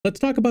Let's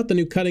talk about the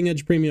new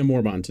cutting-edge premium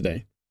Warbond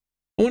today.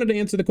 I wanted to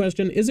answer the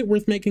question, is it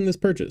worth making this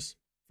purchase?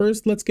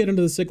 First, let's get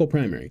into the Sickle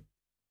primary.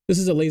 This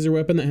is a laser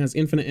weapon that has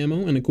infinite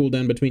ammo and a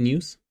cooldown between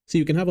use, so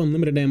you can have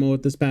unlimited ammo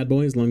with this bad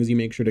boy as long as you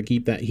make sure to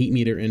keep that heat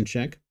meter in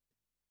check.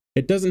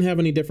 It doesn't have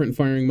any different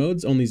firing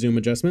modes, only zoom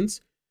adjustments,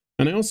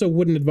 and I also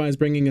wouldn't advise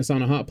bringing this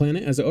on a hot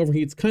planet as it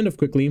overheats kind of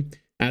quickly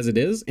as it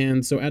is,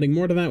 and so adding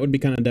more to that would be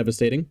kind of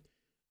devastating.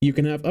 You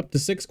can have up to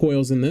 6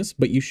 coils in this,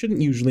 but you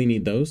shouldn't usually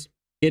need those.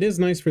 It is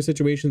nice for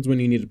situations when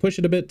you need to push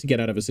it a bit to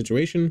get out of a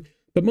situation,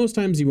 but most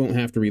times you won't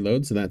have to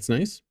reload, so that's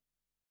nice.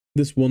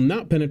 This will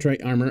not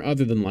penetrate armor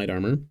other than light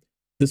armor.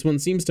 This one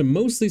seems to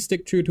mostly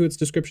stick true to its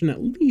description,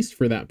 at least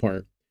for that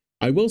part.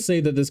 I will say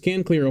that this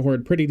can clear a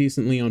horde pretty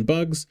decently on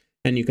bugs,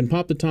 and you can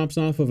pop the tops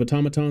off of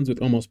automatons with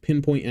almost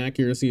pinpoint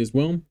accuracy as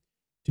well.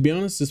 To be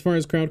honest, as far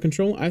as crowd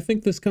control, I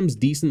think this comes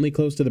decently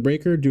close to the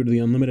breaker due to the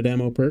unlimited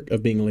ammo perk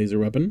of being a laser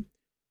weapon.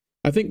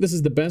 I think this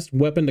is the best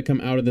weapon to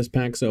come out of this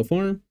pack so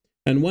far,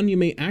 and one you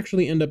may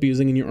actually end up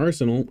using in your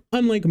arsenal,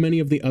 unlike many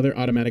of the other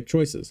automatic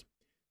choices.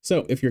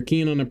 So, if you're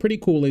keen on a pretty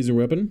cool laser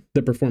weapon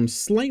that performs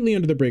slightly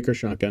under the breaker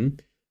shotgun,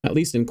 at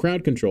least in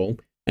crowd control,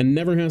 and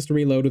never has to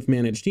reload with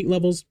managed heat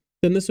levels,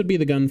 then this would be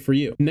the gun for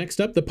you. Next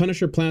up, the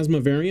Punisher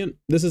Plasma variant.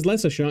 This is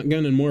less a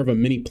shotgun and more of a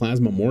mini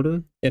plasma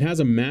mortar. It has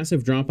a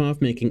massive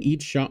drop-off, making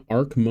each shot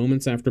arc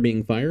moments after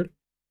being fired.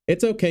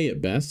 It's okay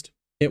at best.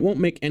 It won't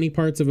make any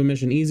parts of a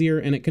mission easier,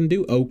 and it can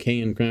do okay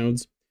in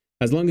crowds,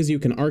 as long as you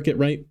can arc it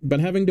right,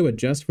 but having to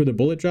adjust for the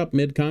bullet drop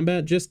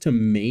mid-combat just to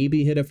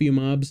maybe hit a few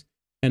mobs,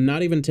 and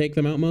not even take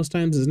them out most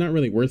times is not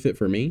really worth it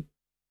for me.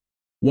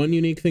 One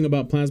unique thing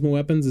about plasma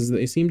weapons is that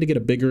they seem to get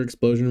a bigger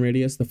explosion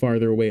radius the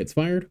farther away it's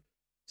fired,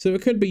 so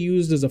it could be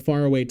used as a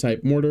faraway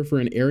type mortar for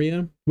an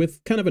area,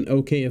 with kind of an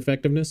okay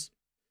effectiveness.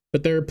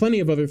 But there are plenty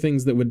of other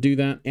things that would do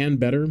that and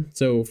better,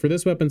 so for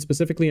this weapon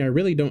specifically, I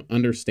really don't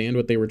understand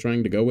what they were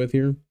trying to go with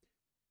here.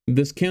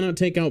 This cannot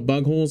take out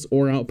bug holes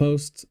or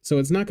outposts, so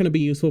it's not going to be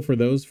useful for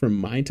those from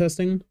my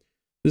testing.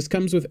 This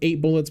comes with 8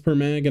 bullets per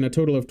mag and a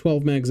total of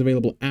 12 mags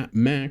available at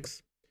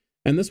max.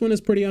 And this one is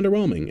pretty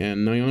underwhelming,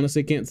 and I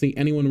honestly can't see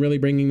anyone really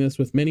bringing this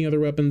with many other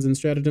weapons and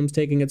stratagems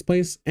taking its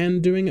place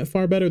and doing it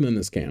far better than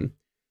this can.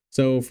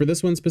 So for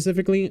this one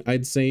specifically,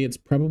 I'd say it's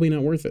probably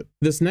not worth it.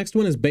 This next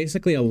one is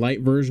basically a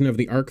light version of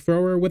the Arc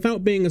Thrower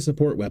without being a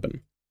support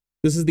weapon.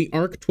 This is the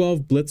Arc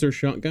 12 Blitzer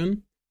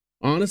shotgun.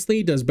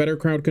 Honestly, does better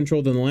crowd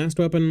control than the last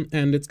weapon,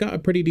 and it's got a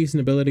pretty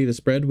decent ability to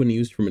spread when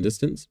used from a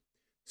distance.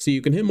 So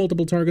you can hit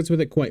multiple targets with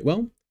it quite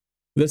well.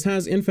 This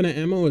has infinite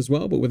ammo as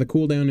well, but with a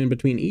cooldown in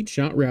between each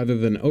shot rather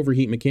than an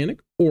overheat mechanic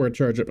or a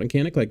charge up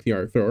mechanic like the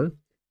Arc Thrower.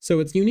 So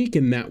it's unique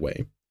in that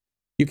way.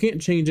 You can't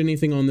change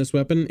anything on this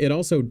weapon. It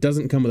also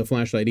doesn't come with a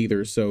flashlight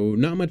either, so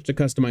not much to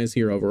customize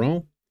here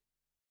overall.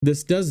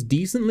 This does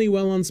decently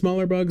well on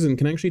smaller bugs and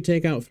can actually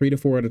take out 3 to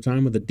 4 at a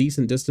time with a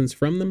decent distance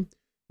from them.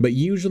 But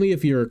usually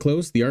if you're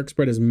close, the arc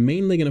spread is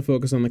mainly going to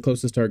focus on the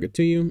closest target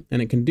to you, and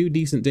it can do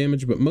decent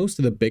damage, but most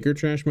of the bigger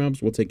trash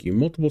mobs will take you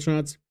multiple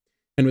shots,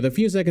 and with a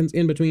few seconds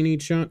in between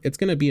each shot, it's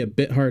going to be a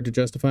bit hard to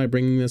justify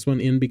bringing this one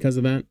in because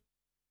of that.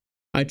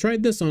 I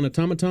tried this on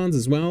automatons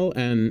as well,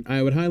 and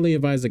I would highly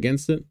advise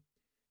against it.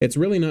 It's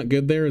really not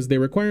good there, as they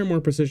require more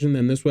precision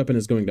than this weapon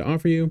is going to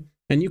offer you,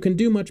 and you can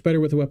do much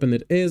better with a weapon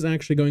that is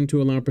actually going to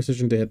allow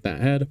precision to hit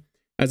that head,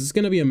 as it's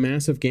going to be a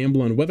massive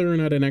gamble on whether or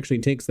not it actually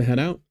takes the head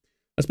out,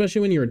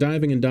 especially when you're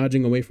diving and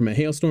dodging away from a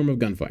hailstorm of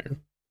gunfire.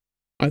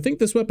 I think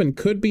this weapon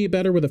could be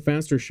better with a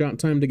faster shot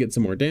time to get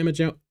some more damage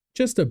out,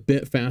 just a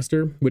bit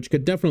faster, which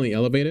could definitely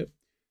elevate it.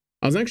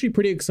 I was actually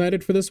pretty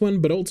excited for this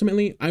one, but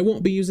ultimately, I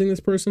won't be using this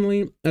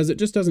personally, as it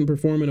just doesn't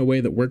perform in a way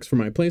that works for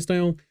my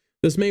playstyle.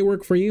 This may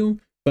work for you,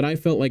 but I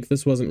felt like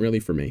this wasn't really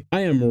for me.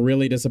 I am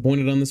really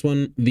disappointed on this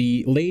one.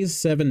 The Lays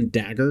 7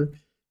 Dagger.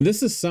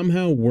 This is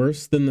somehow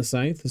worse than the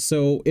Scythe,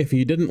 so if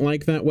you didn't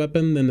like that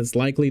weapon, then it's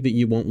likely that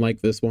you won't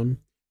like this one.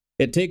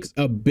 It takes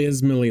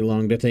abysmally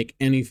long to take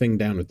anything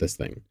down with this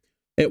thing.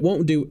 It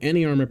won't do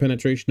any armor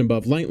penetration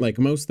above light like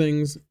most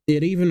things.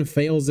 It even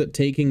fails at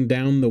taking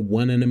down the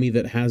one enemy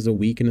that has a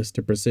weakness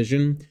to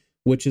precision,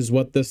 which is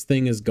what this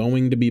thing is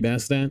going to be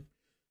best at.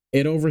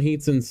 It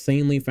overheats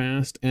insanely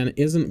fast and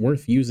isn't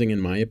worth using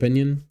in my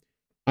opinion.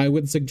 I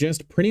would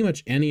suggest pretty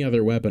much any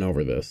other weapon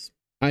over this.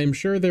 I am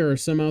sure there are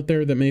some out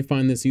there that may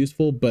find this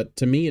useful, but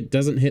to me it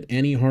doesn't hit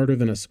any harder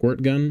than a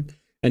squirt gun,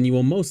 and you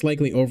will most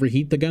likely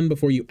overheat the gun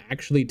before you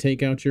actually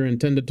take out your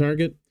intended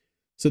target.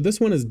 So this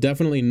one is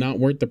definitely not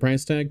worth the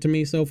price tag to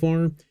me so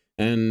far,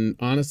 and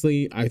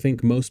honestly, I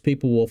think most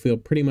people will feel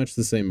pretty much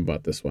the same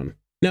about this one.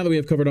 Now that we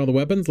have covered all the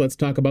weapons, let's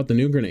talk about the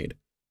new grenade.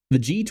 The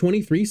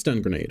G23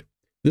 stun grenade.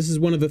 This is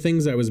one of the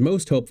things I was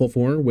most hopeful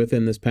for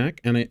within this pack,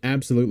 and I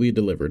absolutely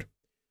delivered.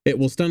 It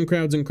will stun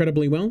crowds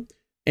incredibly well,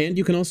 and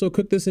you can also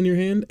cook this in your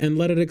hand and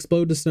let it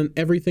explode to stun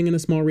everything in a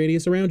small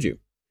radius around you.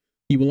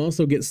 You will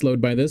also get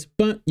slowed by this,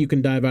 but you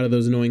can dive out of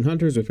those annoying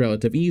hunters with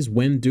relative ease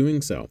when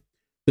doing so.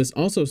 This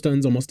also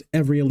stuns almost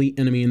every elite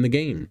enemy in the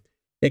game.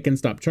 It can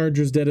stop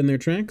chargers dead in their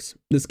tracks,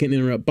 this can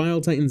interrupt Bile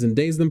Titans and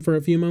daze them for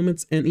a few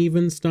moments, and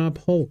even stop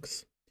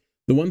Hulks.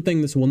 The one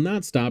thing this will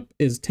not stop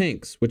is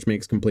tanks, which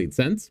makes complete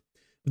sense,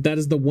 but that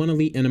is the one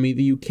elite enemy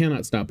that you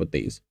cannot stop with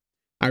these.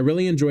 I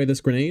really enjoy this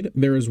grenade.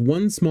 There is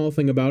one small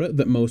thing about it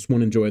that most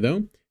won't enjoy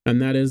though,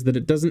 and that is that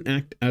it doesn't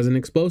act as an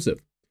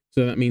explosive.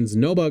 So that means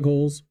no bug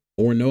holes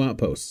or no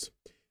outposts.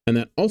 And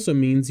that also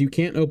means you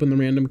can't open the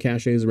random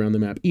caches around the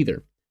map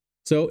either.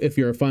 So if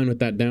you're fine with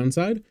that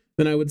downside,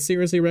 then I would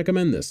seriously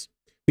recommend this.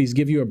 These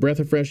give you a breath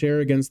of fresh air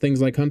against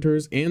things like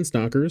hunters and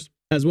stalkers,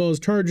 as well as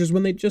chargers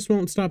when they just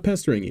won't stop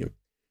pestering you.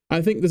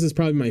 I think this is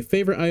probably my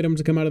favorite item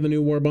to come out of the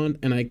new Warbond,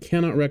 and I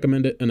cannot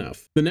recommend it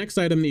enough. The next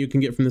item that you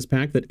can get from this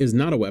pack that is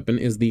not a weapon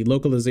is the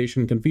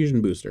Localization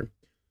Confusion booster.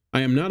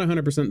 I am not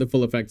 100% the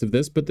full effects of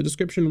this, but the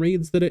description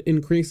reads that it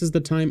increases the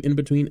time in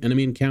between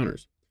enemy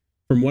encounters.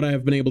 From what I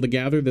have been able to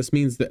gather, this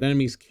means that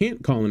enemies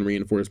can't call in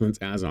reinforcements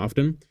as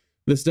often.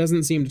 This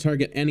doesn't seem to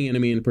target any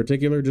enemy in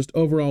particular, just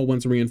overall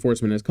once a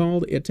reinforcement is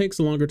called, it takes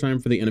a longer time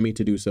for the enemy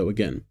to do so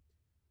again.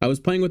 I was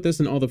playing with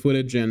this in all the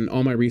footage and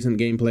all my recent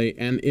gameplay,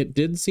 and it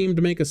did seem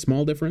to make a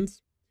small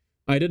difference.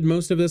 I did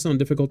most of this on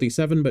difficulty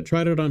 7, but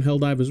tried it on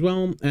Helldive as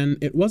well, and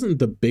it wasn't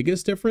the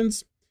biggest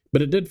difference,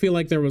 but it did feel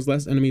like there was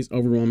less enemies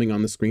overwhelming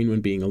on the screen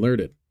when being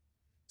alerted.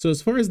 So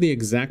as far as the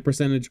exact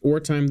percentage or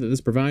time that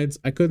this provides,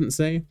 I couldn't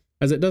say,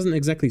 as it doesn't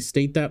exactly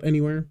state that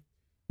anywhere.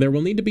 There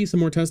will need to be some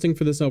more testing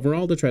for this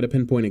overall to try to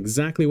pinpoint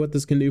exactly what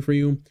this can do for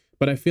you,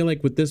 but I feel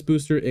like with this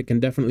booster it can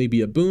definitely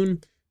be a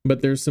boon,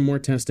 but there's some more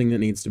testing that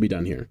needs to be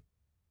done here.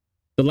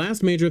 The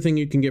last major thing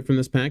you can get from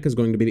this pack is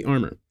going to be the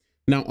armor.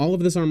 Now all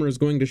of this armor is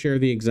going to share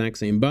the exact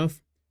same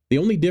buff. The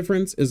only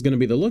difference is going to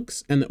be the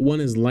looks, and that one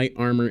is light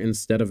armor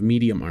instead of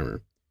medium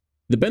armor.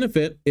 The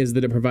benefit is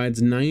that it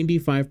provides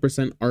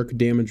 95% arc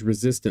damage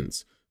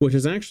resistance, which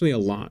is actually a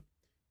lot.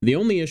 The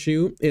only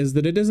issue is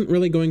that it isn't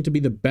really going to be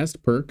the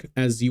best perk,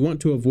 as you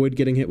want to avoid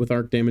getting hit with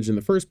arc damage in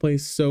the first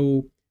place,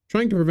 so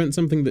trying to prevent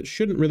something that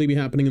shouldn't really be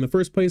happening in the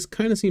first place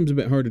kind of seems a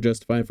bit hard to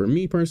justify for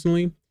me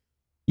personally.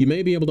 You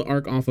may be able to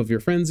arc off of your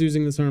friends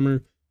using this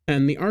armor,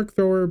 and the arc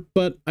thrower,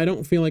 but I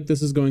don't feel like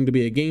this is going to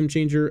be a game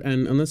changer,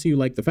 and unless you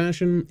like the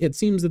fashion, it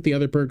seems that the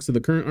other perks of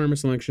the current armor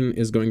selection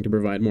is going to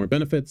provide more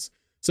benefits,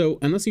 so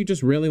unless you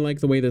just really like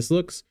the way this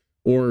looks,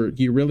 or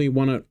you really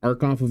want to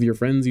arc off of your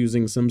friends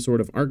using some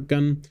sort of arc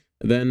gun,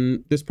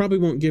 then this probably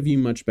won't give you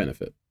much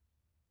benefit.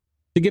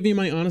 To give you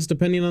my honest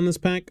opinion on this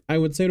pack, I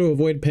would say to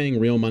avoid paying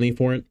real money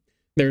for it.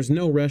 There's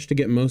no rush to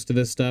get most of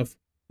this stuff.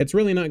 It's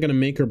really not going to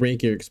make or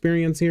break your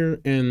experience here,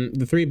 and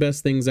the three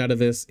best things out of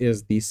this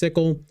is the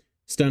Sickle,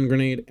 Stun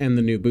Grenade, and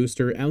the new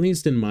booster, at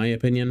least in my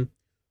opinion.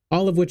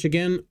 All of which,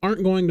 again,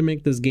 aren't going to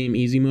make this game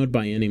easy mode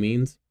by any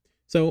means.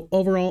 So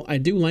overall, I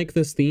do like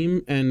this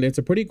theme, and it's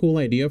a pretty cool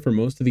idea for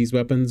most of these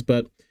weapons,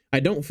 but I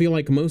don't feel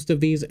like most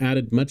of these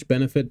added much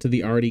benefit to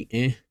the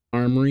already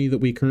armory that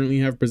we currently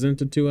have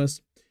presented to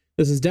us.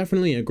 This is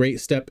definitely a great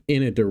step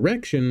in a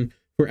direction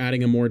for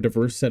adding a more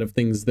diverse set of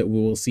things that we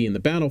will see in the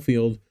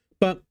battlefield,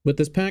 but with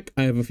this pack,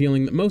 I have a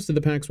feeling that most of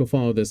the packs will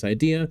follow this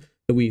idea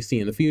that we see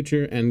in the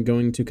future and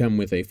going to come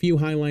with a few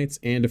highlights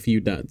and a few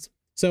duds.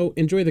 So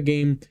enjoy the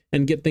game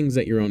and get things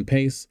at your own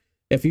pace.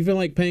 If you feel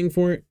like paying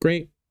for it,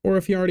 great, or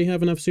if you already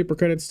have enough super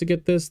credits to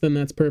get this, then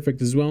that's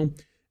perfect as well.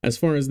 As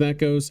far as that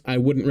goes, I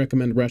wouldn't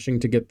recommend rushing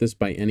to get this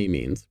by any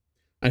means.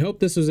 I hope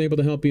this was able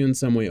to help you in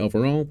some way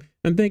overall,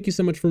 and thank you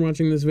so much for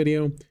watching this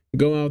video.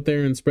 Go out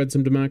there and spread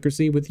some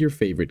democracy with your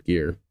favorite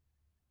gear.